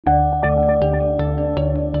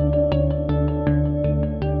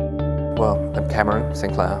Cameron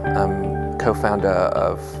Sinclair. I'm co-founder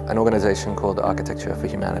of an organization called Architecture for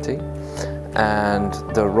Humanity, and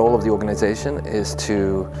the role of the organization is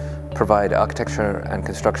to provide architecture and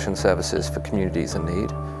construction services for communities in need,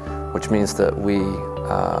 which means that we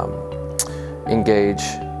engage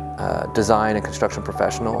design and construction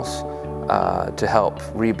professionals to help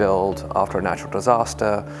rebuild after a natural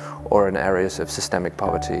disaster or in areas of systemic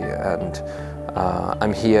poverty. And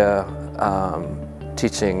I'm here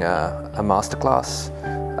teaching a masterclass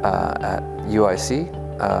at UIC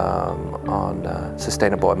on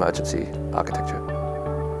sustainable emergency architecture.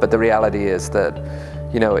 But the reality is that,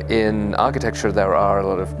 you know, in architecture there are a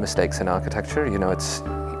lot of mistakes in architecture. You know, it's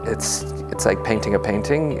like painting a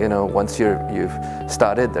painting. You know, once you've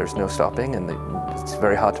started, there's no stopping, and it's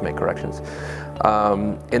very hard to make corrections.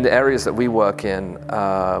 In the areas that we work in,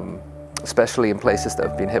 especially in places that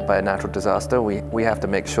have been hit by a natural disaster, we have to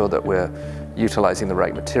make sure that we're utilizing the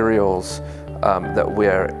right materials, that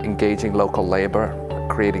we're engaging local labor,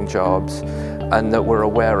 creating jobs, and that we're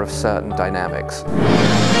aware of certain dynamics.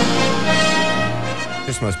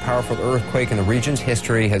 This most powerful earthquake in the region's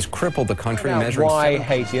history has crippled the country, measuring why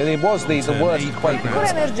Haiti? It was the worst quake. Ancora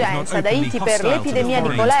emergenza da Haiti per l'epidemia di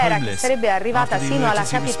colera che sarebbe arrivata sino alla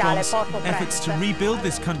capitale Port-au-Prince. Efforts to rebuild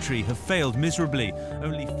this country have failed miserably.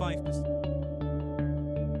 Only 5%.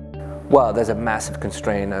 Well, there's a massive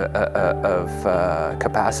constraint of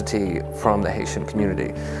capacity from the Haitian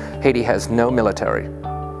community. Haiti has no military.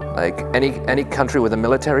 Like any country with a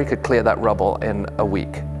military could clear that rubble in a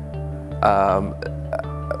week.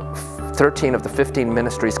 13 of the 15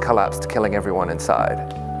 ministries collapsed, killing everyone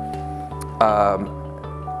inside.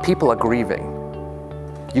 People are grieving.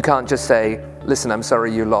 You can't just say, listen, I'm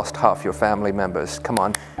sorry you lost half your family members. Come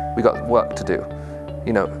on, we got work to do.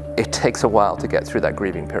 You know, it takes a while to get through that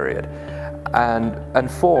grieving period.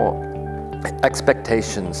 And for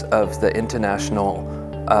expectations of the international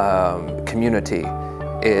community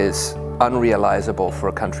is unrealizable for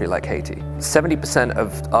a country like Haiti. 70%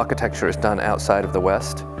 of architecture is done outside of the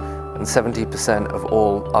West, and 70% of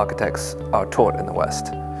all architects are taught in the West.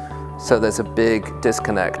 So there's a big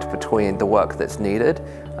disconnect between the work that's needed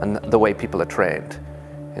and the way people are trained.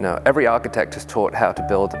 You know, every architect is taught how to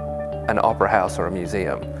build an opera house or a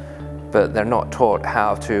museum, but they're not taught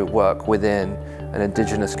how to work within an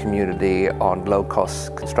indigenous community on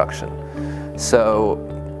low-cost construction. So,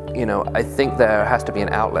 you know, I think there has to be an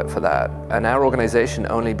outlet for that. And our organization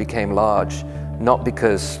only became large not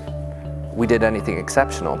because we did anything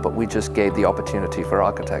exceptional, but we just gave the opportunity for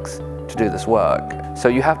architects to do this work. So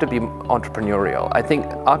you have to be entrepreneurial. I think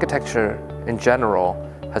architecture in general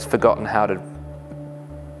has forgotten how to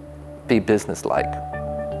be business-like.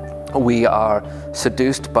 We are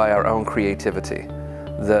seduced by our own creativity,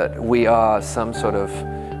 that we are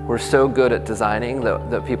we're so good at designing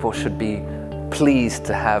that people should be pleased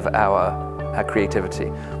to have our creativity.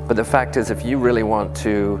 But the fact is, if you really want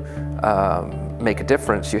to make a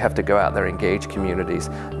difference, you have to go out there, engage communities,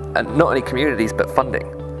 and not only communities, but funding.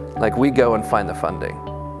 Like, we go and find the funding.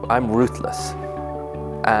 I'm ruthless,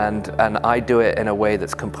 and I do it in a way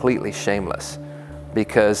that's completely shameless,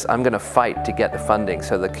 because I'm going to fight to get the funding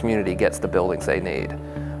so the community gets the buildings they need.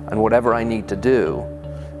 And whatever I need to do,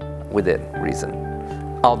 within reason,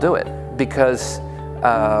 I'll do it, because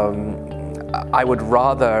I would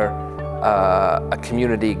rather a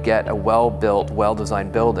community get a well-built,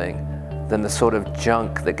 well-designed building than the sort of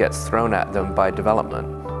junk that gets thrown at them by development.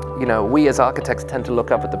 You know, we as architects tend to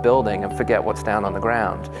look up at the building and forget what's down on the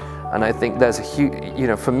ground. And I think there's a huge, you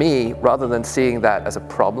know, for me, rather than seeing that as a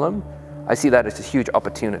problem, I see that as a huge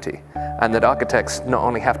opportunity. And that architects not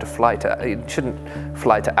only have to shouldn't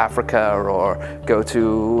fly to Africa or go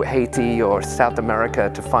to Haiti or South America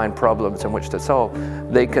to find problems in which to solve.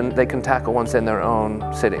 They can tackle ones in their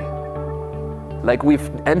own city. Like, we've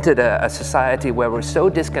entered a society where we're so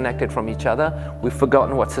disconnected from each other, we've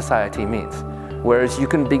forgotten what society means. Whereas you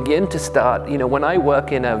can begin to start, you know, when I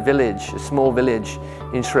work in a village, a small village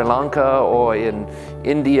in Sri Lanka or in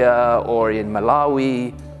India or in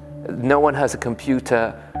Malawi, no one has a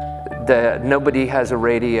computer, nobody has a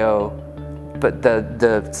radio, but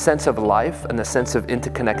the sense of life and the sense of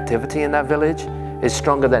interconnectivity in that village is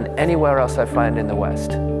stronger than anywhere else I find in the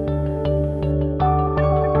West.